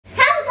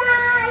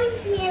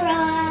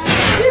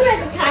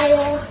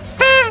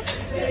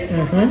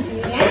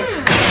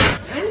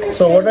Yeah.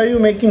 So what are you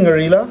making,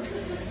 Arila?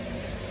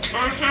 A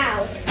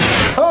house.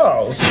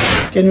 House?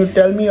 Can you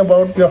tell me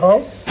about your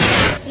house?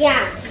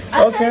 Yeah.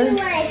 I'll tell you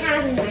what I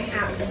have in my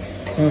house.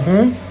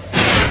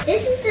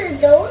 This is the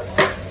adult.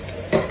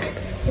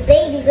 The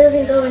baby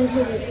doesn't go into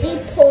the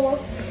deep pool.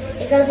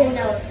 It goes in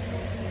the...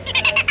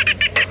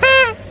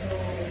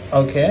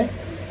 Okay.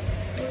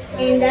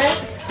 In the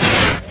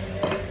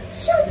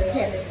short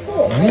pit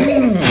pool. Like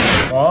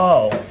this.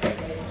 Wow.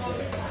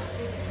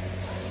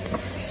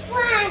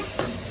 Splash.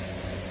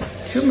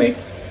 You made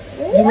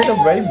a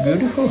very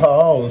beautiful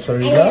house,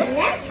 Arila. And the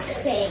next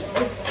thing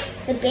is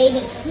the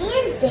baby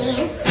can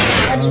dance,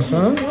 but he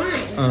can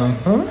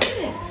climb.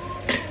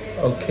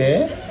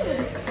 Okay.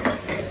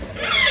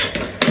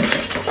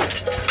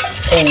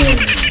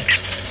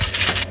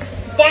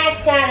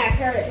 That's gotta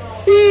hurt.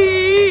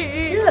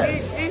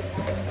 Yes.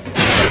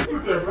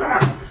 Look at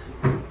that.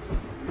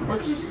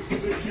 Let's just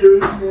secure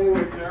this more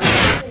like that.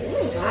 Oh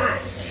my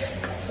gosh.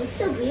 It's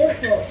so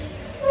beautiful.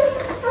 Oh,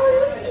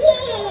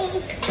 yay!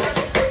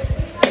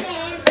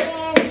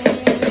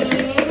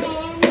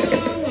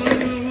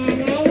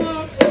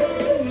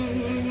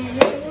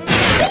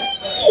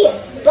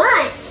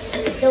 But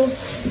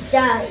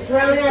the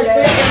grown-up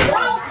doesn't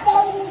like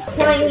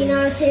climbing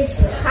onto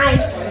high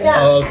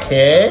stuff.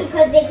 Okay.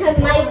 Because they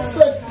might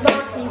slip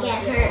off and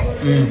get hurt.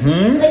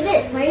 Like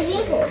this, for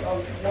example.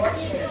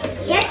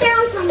 Get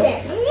down from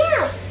there.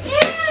 No.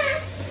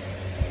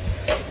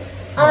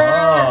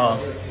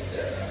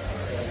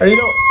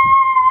 Arila,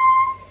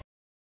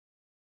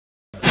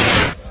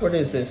 what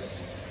is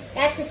this?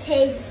 That's a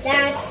tape.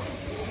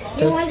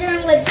 You're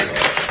wondering what...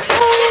 Oh,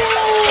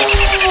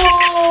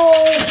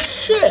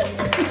 shit.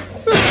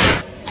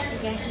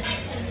 Okay.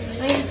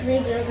 I just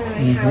rebuilt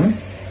my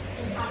house.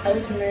 I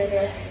was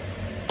murdered.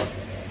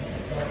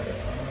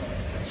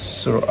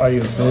 So are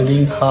you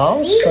building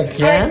house These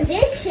again? are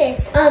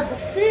dishes of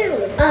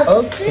food.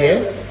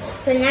 Food.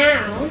 For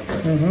now.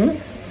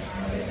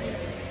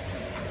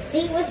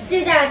 See, let's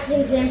do that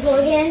example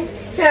again.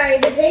 Sorry,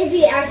 the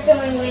baby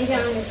accidentally went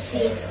down its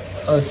feet.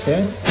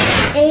 Okay.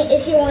 And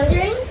if you're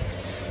wondering,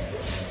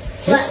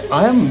 Yes,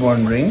 I am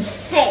wondering.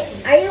 hey,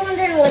 are you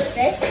wondering what's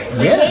this?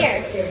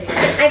 Yes. Hair.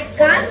 I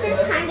got this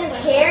kind of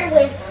hair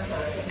with.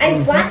 I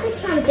bought this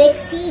from Big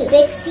C.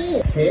 Big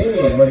C.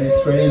 Okay, but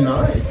it's very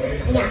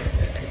nice. Yeah.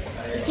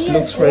 See It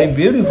looks very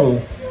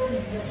beautiful.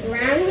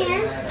 brown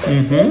hair.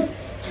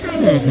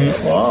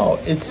 Wow,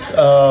 it's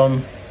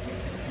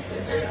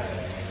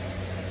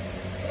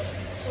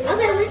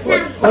Okay, let's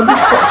now. what is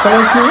that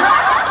color?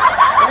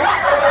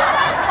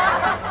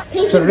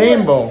 Pink It's a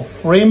and blue.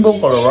 rainbow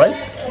color, right?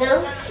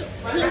 No,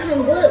 pink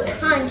and blue,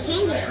 cotton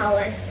candy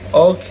color.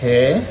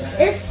 Okay.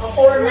 There's two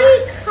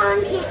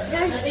cotton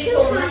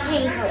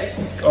candy colors.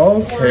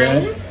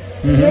 Okay.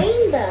 One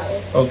rainbow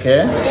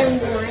Okay.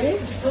 and one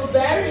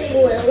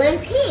blue and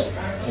pink.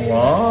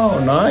 Wow,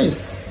 nice.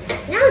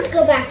 Now let's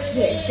go back to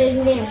here, the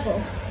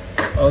example.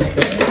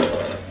 Okay.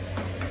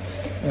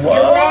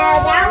 Well, Wow.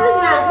 that was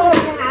not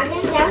supposed to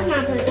happen. That was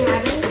not supposed to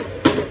happen.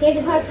 You're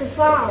supposed to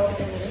fall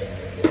over me.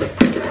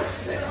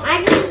 I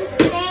just need to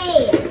stay.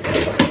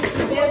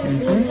 Now just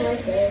leave me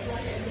like this.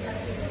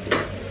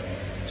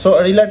 So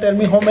Arila, tell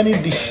me how many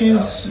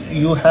dishes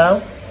you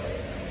have?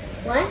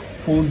 What?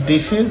 Food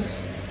dishes,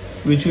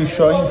 which you're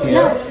showing here.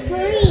 No,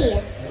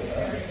 3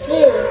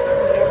 foods.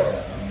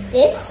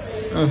 This,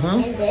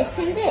 and this,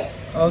 and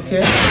this.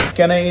 Okay.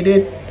 Can I eat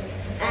it?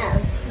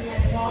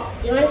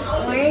 Do you want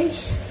some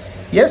orange?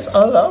 Yes,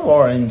 I love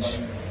orange.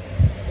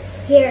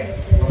 Here.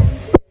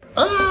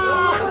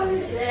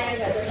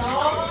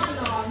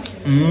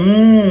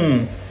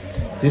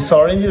 This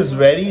orange is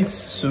very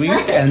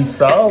sweet and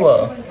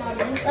sour.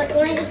 Look,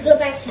 let me just go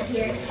back to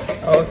here.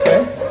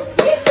 Okay.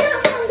 Get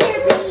down from there,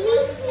 baby.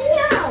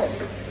 No.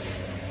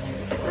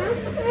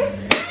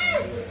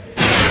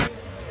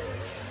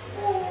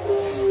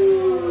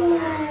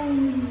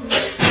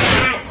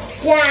 That's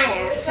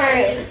gotta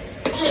hurt.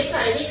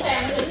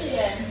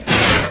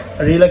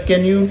 Arila,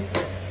 can you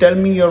tell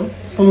me your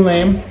full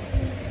name?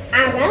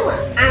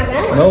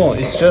 Arila. No,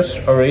 it's just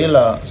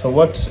Arila. So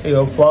what's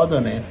your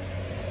father name?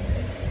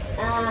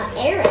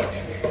 Eric.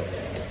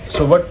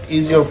 So what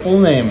is your full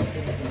name?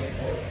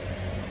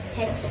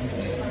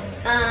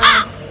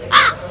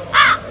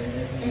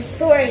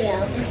 Astorio.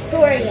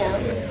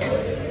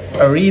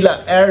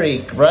 Arila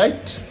Eric,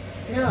 right?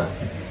 No,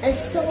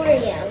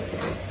 Astorio.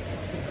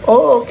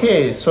 Oh,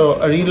 okay. So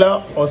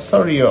Arila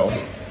Osorio,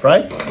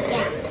 right?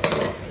 Yeah.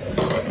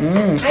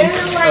 It's I don't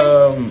know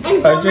why.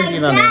 But my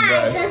Argentina name, dad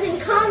guys. doesn't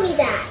call me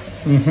that.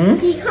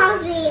 He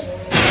calls me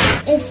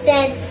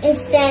instead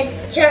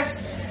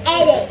just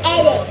edit,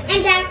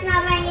 and that's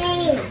not my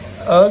name.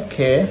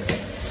 Okay.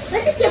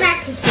 Let's just get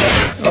back to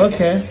here.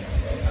 Okay.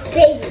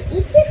 Baby,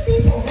 eat your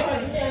food.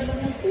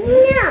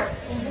 No.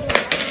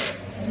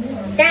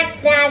 That's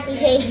bad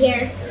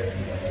behavior.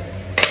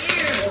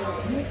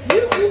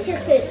 You eat your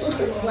food. Eat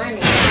this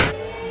lemon.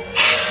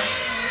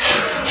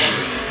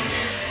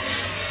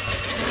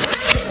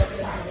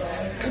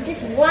 Eat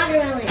this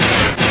watermelon. I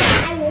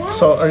want.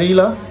 So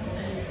Arila,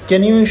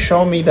 Can you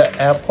show me the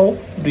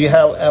apple? Do you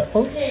have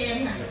apple?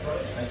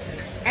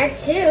 At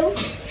 2.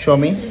 Show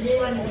me.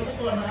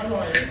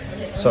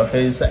 So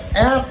here's the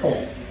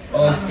apple.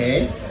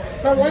 Okay.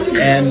 But when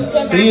we And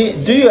get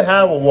back do you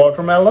have a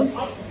watermelon?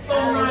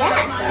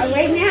 yes,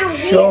 right now.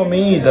 Show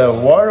me the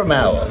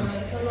watermelon.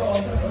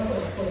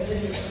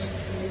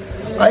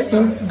 I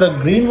think the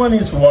green one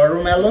is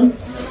watermelon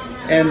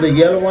and the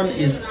yellow one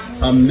is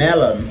a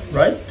melon,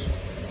 right?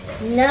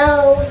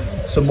 No.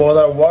 So both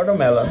are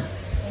watermelon.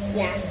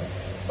 Yeah.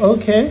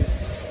 Okay.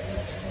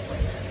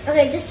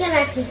 Okay, just get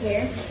back to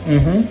here.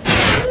 Mm-hmm.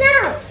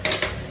 No.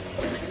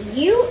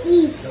 You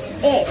eat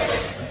it.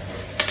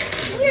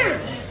 No.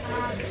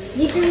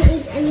 You don't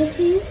eat any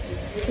food.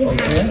 You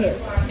have Okay.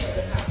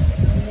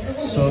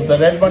 to. So the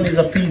red one is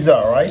a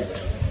pizza, right?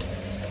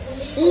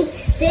 Eat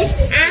this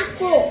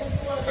apple.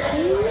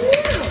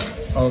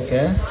 No.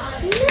 Okay.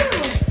 No.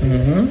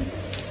 Mm-hmm.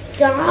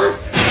 Stop.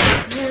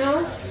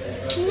 No.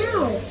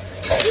 No.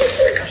 Eat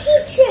these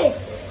peaches.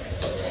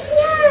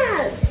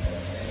 No.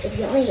 If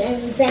you only eat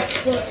any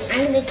vegetables,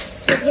 I'm going to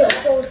give you a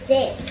whole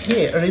dish.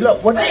 Hey, Arila,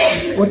 what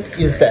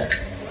is that?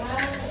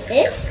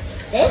 This?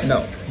 This?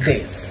 No,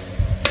 this.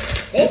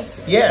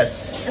 This?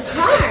 Yes, A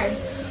car.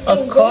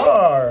 a And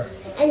car.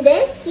 This? And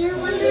this, you're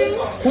wondering?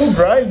 Who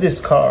drive this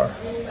car?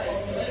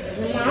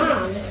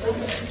 Mom.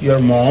 Your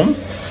mom?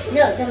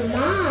 No, the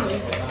mom.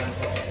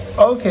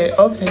 Okay,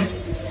 okay.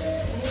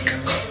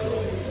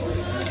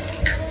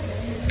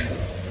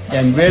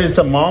 And where is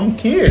the mom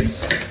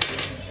kids?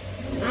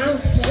 Mom,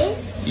 kid?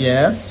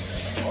 Yes.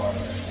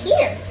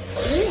 Here.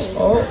 Mm.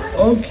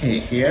 Oh, okay,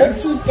 here.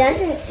 But he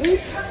doesn't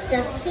eat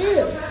the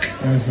food.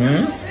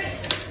 Mm-hmm.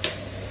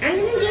 I'm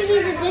gonna give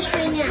you the dish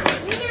right now.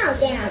 No,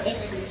 then I'll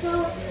just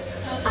go.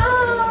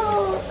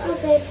 Oh,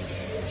 a bit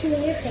to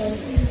your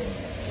face.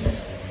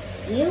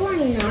 You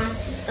are not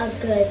a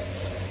good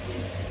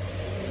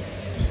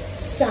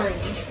son.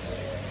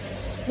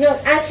 No,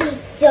 actually,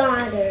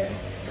 daughter.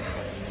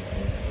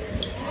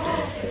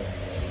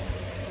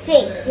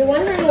 Hey, you're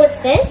wondering what's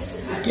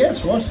this?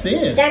 Yes, what's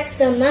this? That's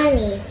the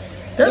money.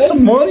 That's this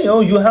some money. is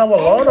Oh, you have a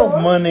lot of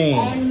emerald, money.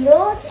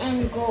 Emerald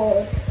and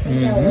gold. No.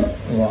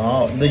 Mm-hmm.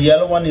 Wow. The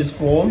yellow one is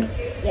gold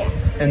Yeah.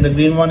 and the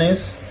green one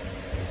is?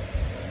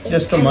 It's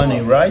Just the money,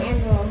 emeralds, right?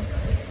 Emeralds.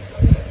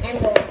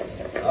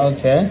 Emeralds.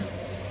 Okay.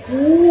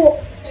 Ooh.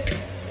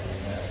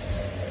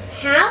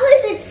 How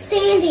is it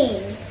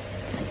standing?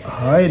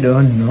 I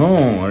don't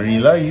know,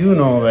 Arila. You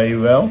know very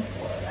well.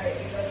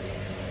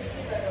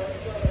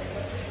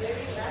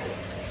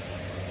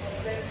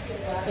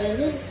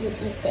 Baby, you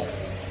eat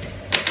this.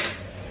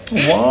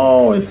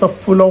 Wow, it's a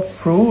full of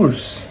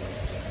fruits.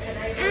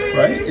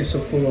 Right? It's a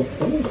full of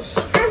fruits.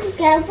 I'll just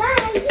go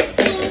bye.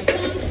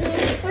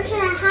 Where should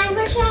I hide?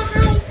 Where should I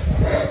hide?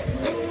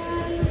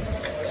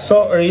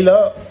 So,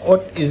 Arila,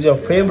 what is your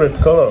favorite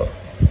color?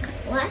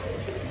 What?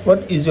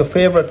 What is your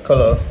favorite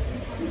color?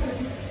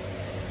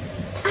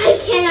 I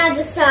cannot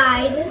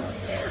decide.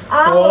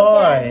 All of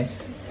Why?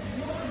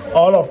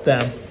 All of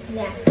them. them.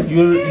 Yeah.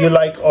 You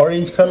like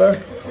orange color?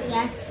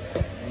 Yes.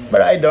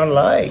 But I don't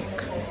like.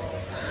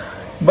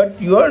 But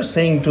you are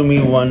saying to me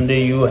one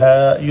day you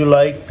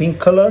like pink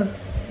color?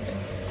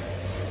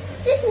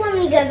 Just let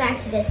me go back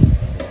to this.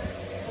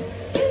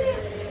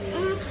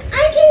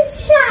 I can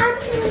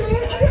shout to the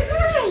moon and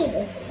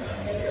hide.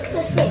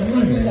 Because first I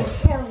need a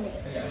helmet.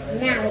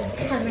 Now it's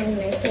covering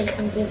my face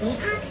and giving me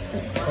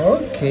oxygen.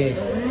 Okay.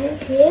 1,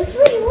 2,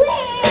 3,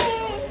 where?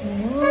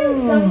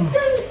 Dun, dun,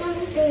 dun, dun,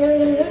 dun,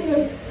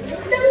 dun,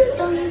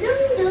 dun, dun,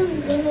 dun,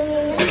 dun,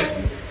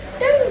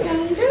 dun,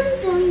 dun, dun,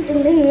 dun,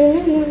 dun,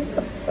 dun.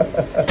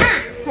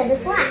 Ah, for the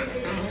flat.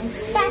 I'm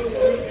stuck.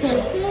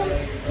 Paint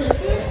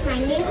this my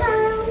new home.